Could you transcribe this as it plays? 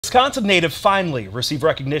Wisconsin native finally received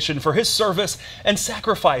recognition for his service and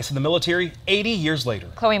sacrifice in the military 80 years later.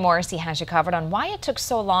 Chloe Morrissey has you covered on why it took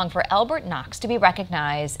so long for Elbert Knox to be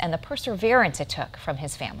recognized and the perseverance it took from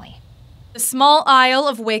his family. The small isle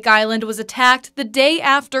of Wake Island was attacked the day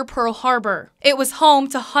after Pearl Harbor. It was home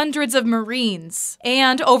to hundreds of Marines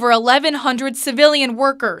and over 1,100 civilian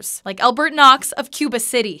workers, like Elbert Knox of Cuba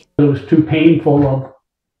City. It was too painful of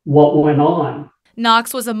what went on.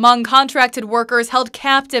 Knox was among contracted workers held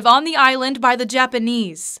captive on the island by the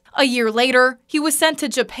Japanese. A year later, he was sent to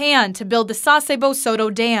Japan to build the Sasebo Soto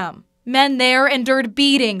Dam. Men there endured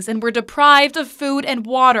beatings and were deprived of food and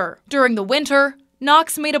water. During the winter,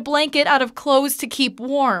 Knox made a blanket out of clothes to keep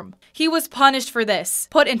warm. He was punished for this,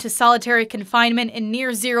 put into solitary confinement in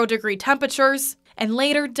near 0-degree temperatures, and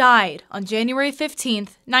later died on January 15,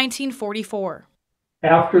 1944.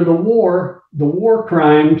 After the war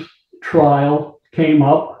crimes trial came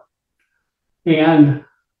up, and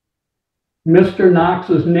Mr.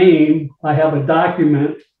 Knox's name, I have a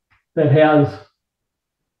document that has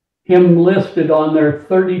him listed on there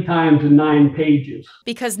 30 times in 9 pages.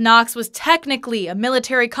 Because Knox was technically a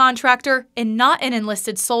military contractor and not an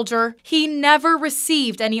enlisted soldier, he never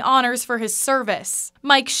received any honors for his service.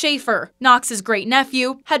 Mike Shaffer, Knox's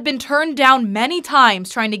great-nephew, had been turned down many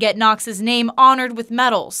times trying to get Knox's name honored with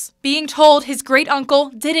medals, being told his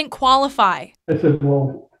great-uncle didn't qualify. I said,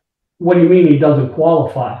 well, what do you mean he doesn't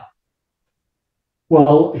qualify?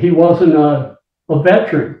 Well, he wasn't a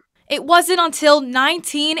veteran. It wasn't until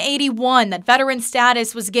 1981 that veteran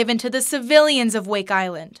status was given to the civilians of Wake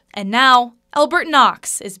Island. And now, Elbert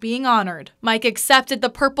Knox is being honored. Mike accepted the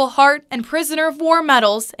Purple Heart and Prisoner of War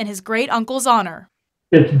medals in his great-uncle's honor.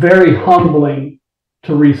 It's very humbling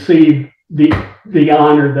to receive the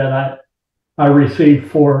honor that I received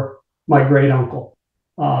for my great-uncle.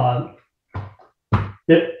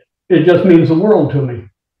 It just means the world to me.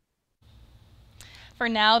 For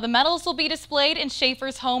now, the medals will be displayed in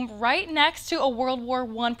Shaffer's home right next to a World War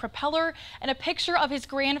I propeller and a picture of his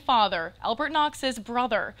grandfather, Elbert Knox's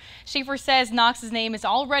brother. Shaffer says Knox's name is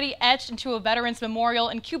already etched into a veterans memorial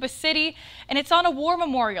in Cuba City, and it's on a war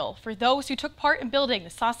memorial for those who took part in building the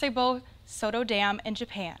Sasebo Soto Dam in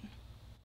Japan.